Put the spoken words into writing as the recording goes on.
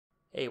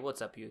Hey,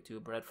 what's up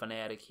YouTube? Red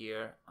Fanatic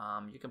here.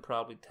 You can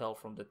probably tell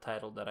from the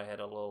title that I had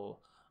a little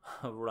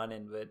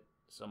run-in with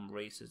some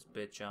racist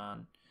bitch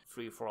on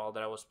free-for-all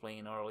that I was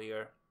playing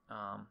earlier.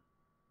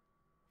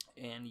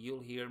 And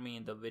you'll hear me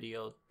in the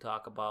video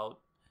talk about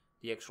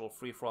the actual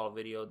free-for-all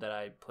video that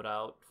I put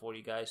out for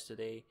you guys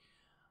today.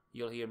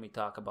 You'll hear me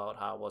talk about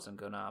how I wasn't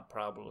gonna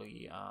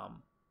probably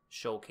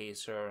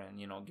showcase her and,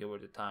 you know, give her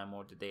the time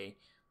or the day.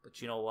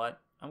 But you know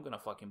what? I'm gonna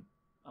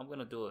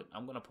do it.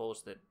 I'm gonna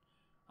post it.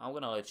 I'm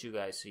gonna let you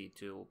guys see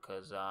too,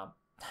 cause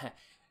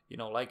you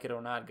know, like it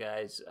or not,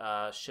 guys,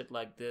 shit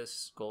like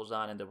this goes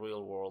on in the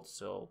real world.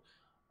 So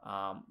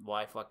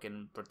why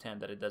fucking pretend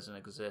that it doesn't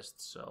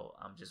exist? So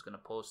I'm just gonna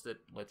post it,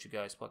 let you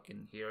guys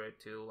fucking hear it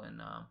too,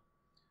 and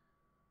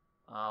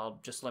I'll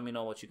just let me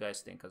know what you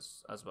guys think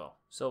as well.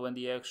 So when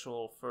the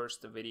actual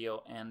first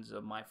video ends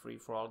of my free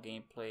for all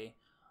gameplay,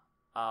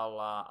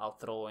 I'll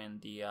throw in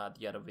the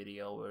other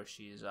video where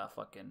she's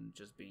fucking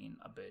just being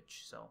a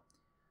bitch. So.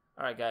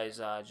 Alright guys,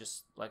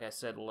 just like I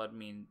said, let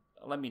me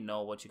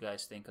know what you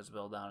guys think as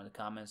well down in the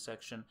comments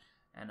section,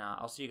 and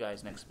I'll see you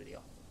guys next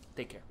video.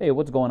 Take care. Hey,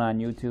 what's going on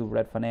YouTube?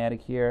 Red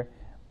Fanatic here,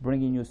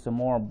 bringing you some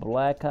more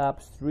Black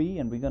Ops 3,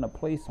 and we're gonna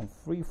play some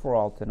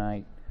free-for-all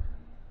tonight.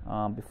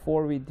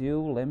 Before we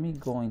do, let me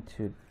go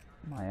into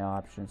my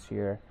options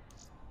here.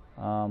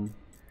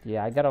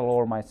 Yeah, I gotta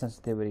lower my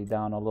sensitivity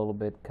down a little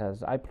bit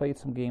because I played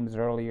some games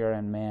earlier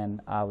and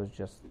man, I was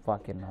just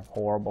fucking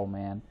horrible,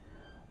 man.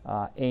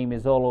 Aim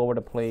is all over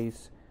the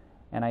place,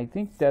 and I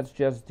think that's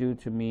just due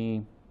to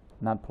me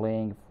not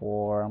playing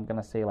for, I'm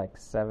gonna say, like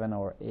 7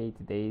 or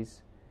 8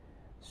 days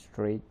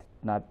straight,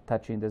 not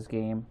touching this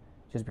game,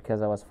 just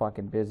because I was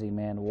fucking busy,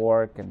 man,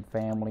 work and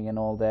family and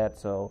all that.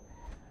 So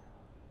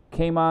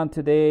came on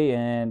today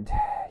and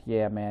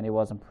yeah, man, it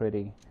wasn't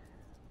pretty.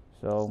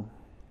 So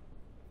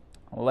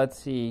let's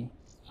see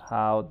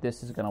how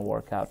this is gonna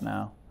work out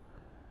now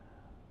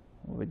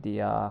with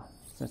the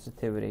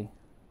sensitivity.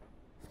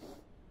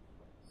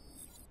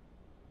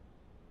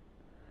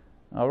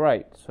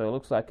 Alright, so it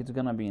looks like it's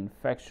gonna be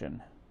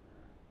infection,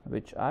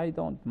 which I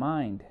don't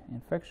mind.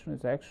 Infection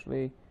is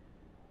actually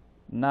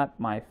not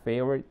my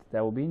favorite.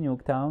 That will be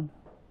Nuketown,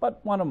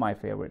 but one of my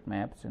favorite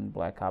maps in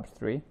Black Ops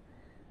 3.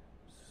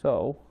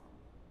 So,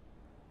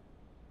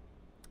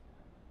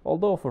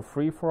 although for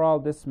free-for-all,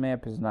 this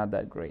map is not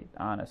that great,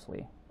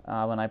 honestly.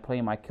 When I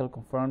play my kill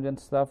confirmed and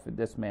stuff,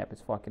 this map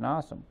is fucking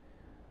awesome.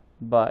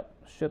 But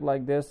shit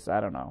like this, I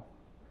don't know.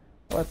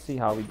 Let's see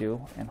how we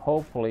do, and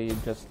hopefully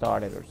it just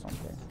started or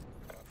something.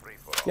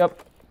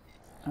 Yep.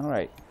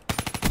 Alright.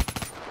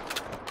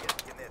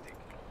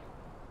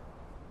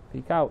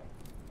 Peek out.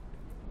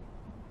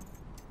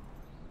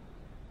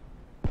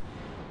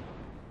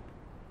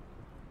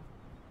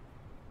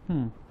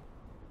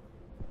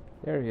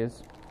 There he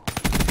is.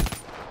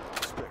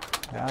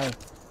 Hi.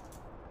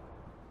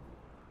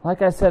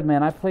 Like I said,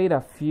 man, I played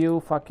a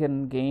few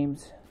fucking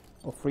games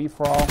of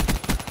free-for-all,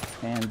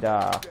 and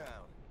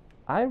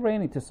I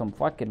ran into some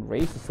fucking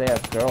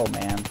racist-ass girl,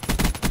 man.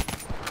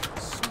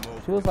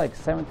 She was like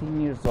 17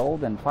 years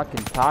old and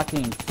fucking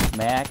talking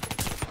smack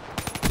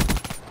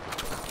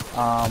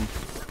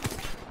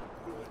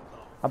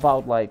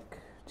about like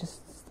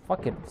just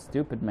fucking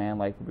stupid, man,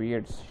 like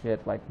weird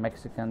shit like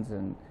Mexicans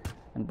and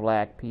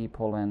black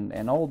people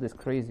and all this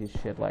crazy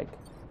shit. Like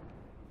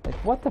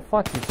what the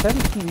fuck? You're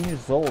 17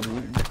 years old.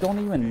 You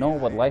don't even know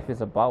what life is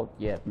about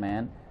yet,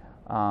 man.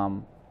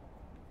 I'm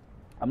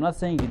not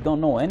saying you don't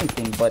know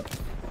anything, but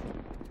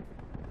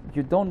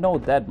you don't know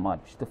that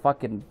much. The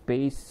fucking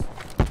base,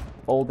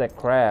 all that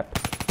crap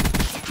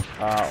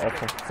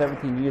of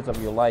 17 years of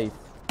your life,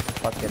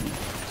 fucking,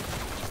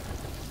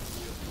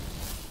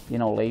 you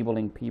know,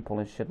 labeling people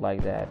and shit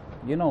like that.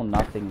 You know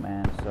nothing,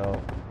 man. So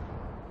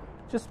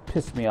just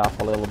pissed me off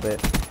a little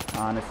bit,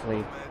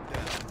 honestly.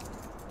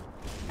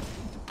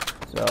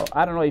 So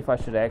I don't know if I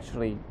should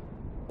actually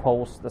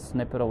post the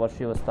snippet of what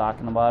she was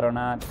talking about or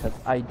not, because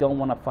I don't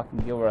want to fucking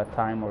give her a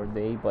time or a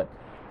day, but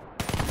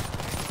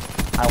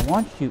I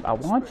want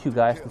you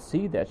guys to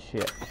see that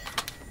shit.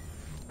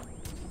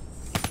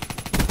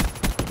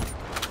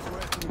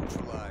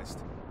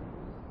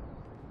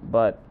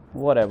 But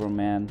whatever,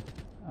 man.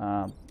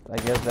 I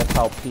guess that's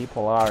how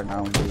people are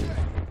nowadays.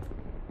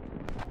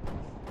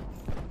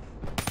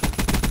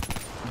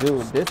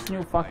 Dude, this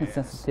new fucking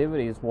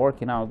sensitivity is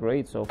working out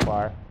great so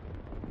far.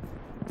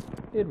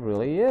 It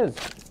really is.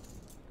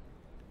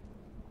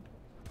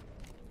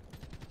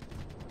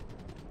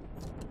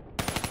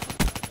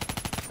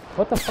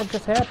 What the fuck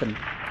just happened?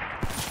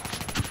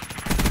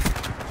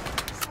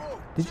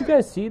 Did you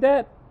guys see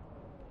that?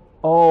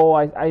 Oh,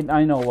 I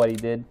know what he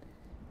did.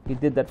 He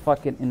did that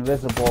fucking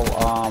invisible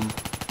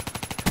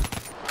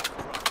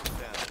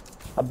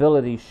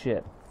ability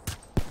shit.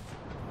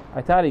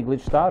 I thought he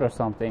glitched out or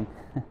something.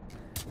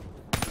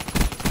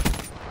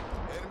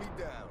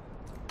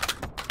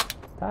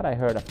 Thought I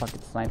heard a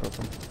fucking sniper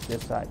from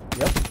this side.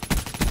 Yep.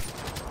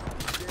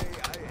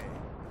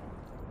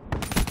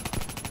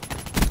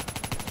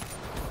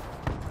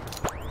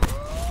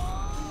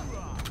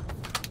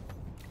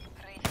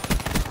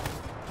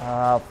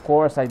 Of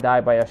course I die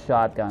by a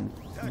shotgun.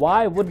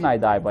 Why wouldn't I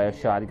die by a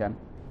shotgun?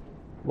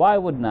 Why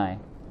wouldn't I?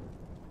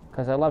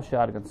 Because I love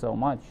shotguns so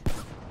much.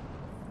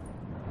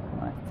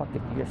 I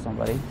fucking hear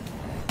somebody.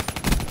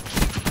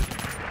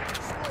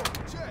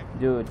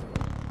 Dude,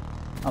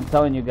 I'm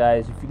telling you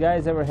guys, if you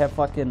guys ever have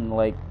fucking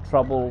like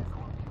trouble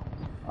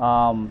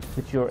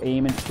with your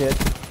aim and shit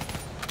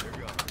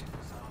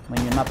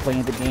when you're not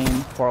playing the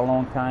game for a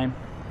long time,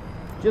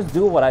 just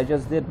do what I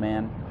just did,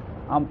 man.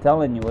 I'm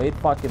telling you, it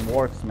fucking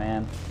works,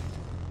 man.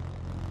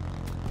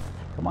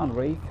 Come on,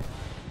 Rake.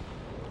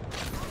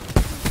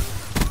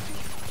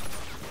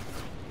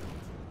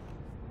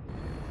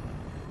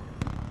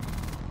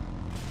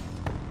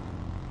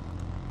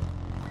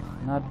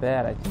 Not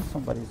bad. I think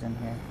somebody's in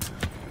here.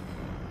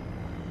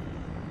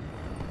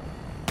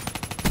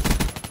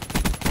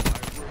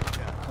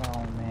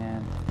 Oh,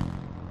 man.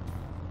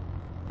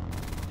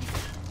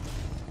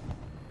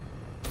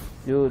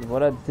 Dude,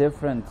 what a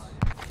difference.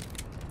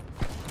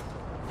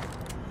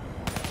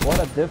 What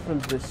a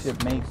difference this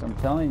shit makes, I'm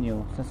telling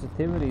you.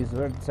 Sensitivity is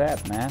where it's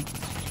at, man.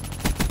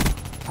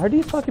 Are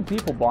these fucking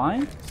people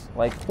blind?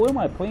 Like, who am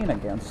I playing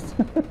against?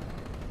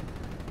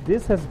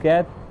 This has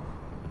got...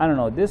 I don't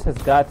know, this has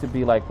got to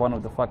be like one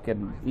of the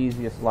fucking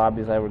easiest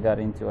lobbies I ever got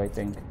into, I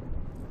think.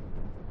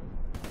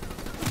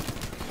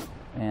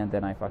 And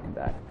then I fucking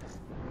died.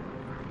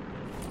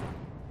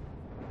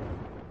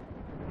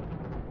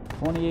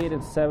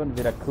 28-7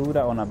 with a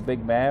CUDA on a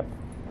big map.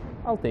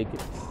 I'll take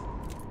it.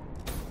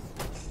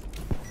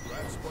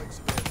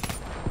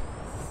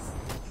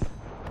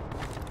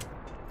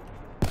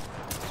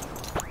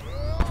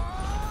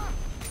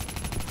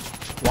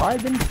 Why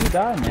didn't you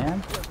die,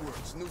 man?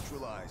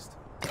 Neutralized.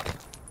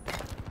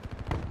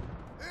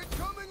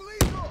 Incoming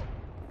lethal.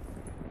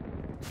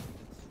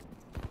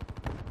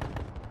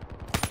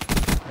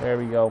 There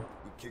we go.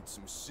 We kicked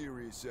some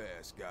serious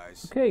ass,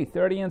 guys. Okay,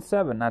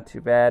 30-7, not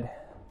too bad.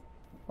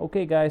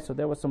 Okay, guys, so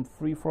there was some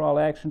free-for-all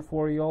action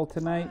for you all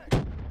tonight.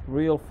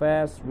 Real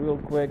fast, real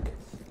quick,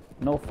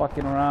 no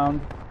fucking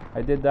around.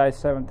 I did die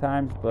 7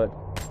 times, but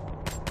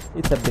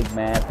it's a big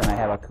map and I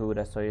have a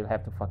CUDA, so you'll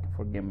have to fucking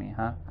forgive me,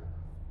 huh?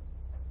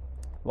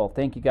 Well,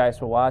 thank you guys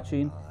for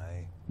watching.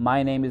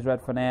 My name is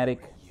Red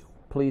Fanatic.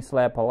 Please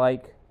slap a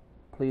like.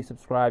 Please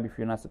subscribe if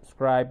you're not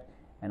subscribed.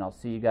 And I'll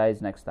see you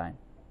guys next time.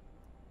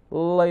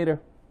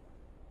 Later.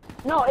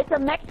 No, it's a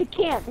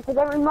Mexican. Because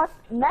every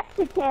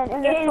Mexican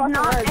in this fucking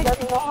world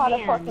doesn't know how to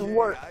fucking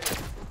work.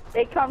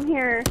 They come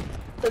here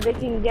so they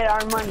can get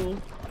our money.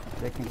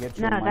 They can get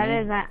your money? No, that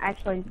isn't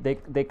actually...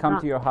 They come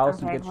to your house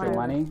and get your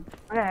money?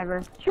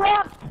 Whatever.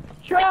 Trump!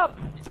 Trump!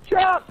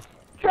 Trump!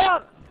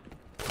 Trump!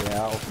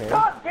 Yeah, okay.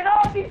 Trump, get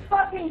all these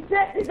fucking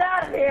bitches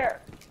out of here!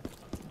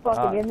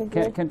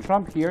 Can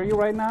Trump hear you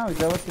right now? Is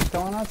that what you're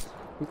telling us?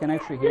 He can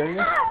actually hear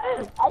you?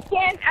 I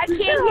can't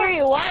hear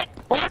you. What?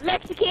 What,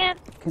 Mexican?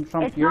 Can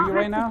Trump hear you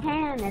right now?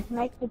 It's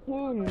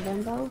Mexican,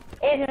 Dumbo.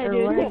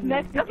 It's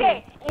Mexican.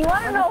 Okay, you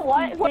want to know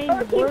what? What he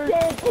said?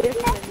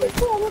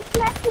 It's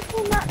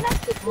Mexican, not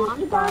Mexican,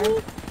 you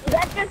dummy.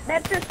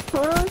 That just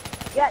proves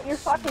that you're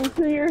fucking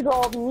 2 years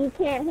old and you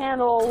can't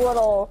handle a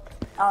little,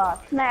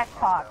 smack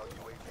talk.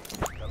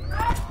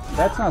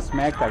 That's not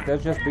smack talk,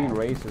 that's just being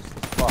racist as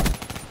fuck.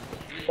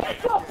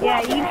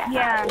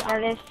 Yeah,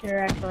 that is true,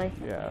 actually.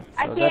 Yeah, so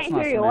I can't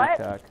hear you, what?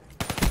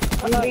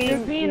 You're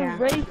being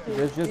racist.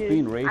 That's just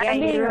being racist. I'm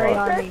being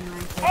racist.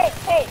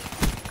 Hey,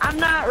 I'm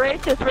not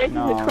racist. Racist is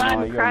a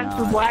crime. Crimes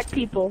for black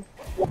people.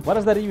 What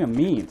does that even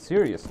mean?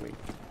 Seriously.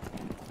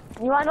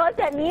 You wanna know what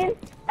that means?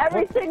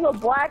 Every single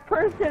black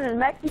person and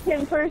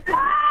Mexican person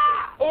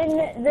in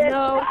this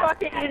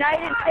fucking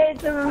United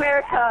States of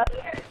America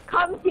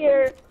comes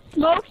here,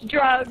 smokes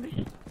drugs,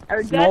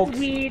 or does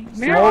weed,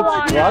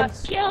 marijuana,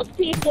 kills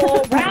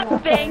people,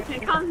 robs banks,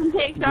 and comes and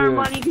takes our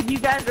money because you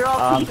guys are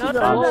all pieces of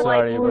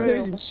like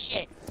losers and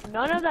shit.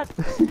 None of that's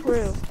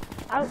true.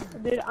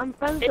 Dude, I'm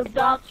friends with It's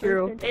all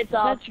true. It's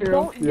all true.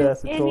 Don't do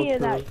any of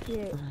that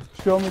shit.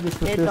 Show me the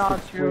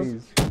statistics,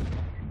 please.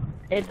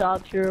 It's all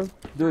true.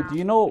 Dude, do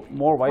you know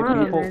more white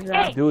people do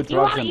drugs than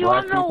black people? You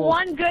wanna know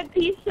one good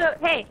piece of...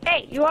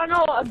 Hey, you wanna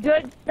know a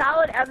good,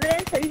 solid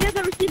evidence? Have you guys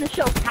ever seen the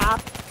show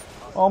Cops?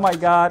 Oh my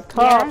god,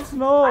 Cops,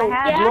 no! I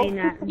have seen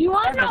that. You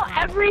wanna know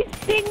every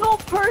single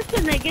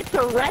person that gets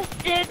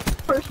arrested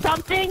for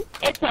something,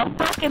 it's a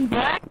fucking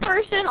black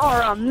person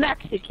or a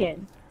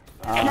Mexican?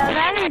 No,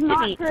 that is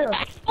not true.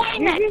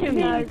 Explain that to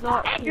me.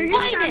 You're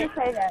just trying to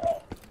say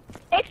that.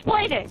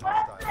 Explain it.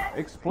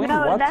 Explain what to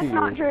you? No, that's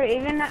not true.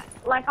 Even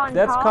like on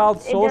That's Cops,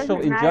 called social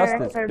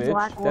injustice, bitch.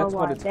 That's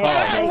what it's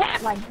called.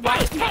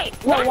 Hey,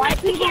 one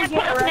Mexican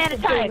person at a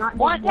time.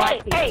 One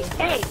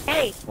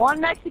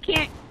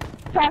Mexican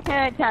talking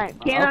at a time.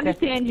 Can't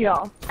understand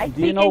y'all. I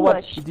speak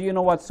English. Do you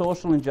know what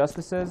social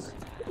injustice is?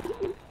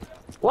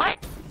 What?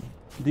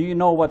 Do you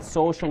know what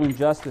social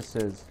injustice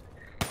is?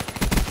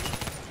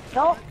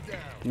 Nope.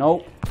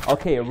 Nope.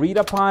 Okay, read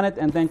upon it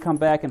and then come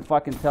back and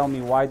fucking tell me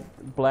why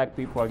black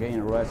people are getting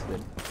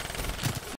arrested.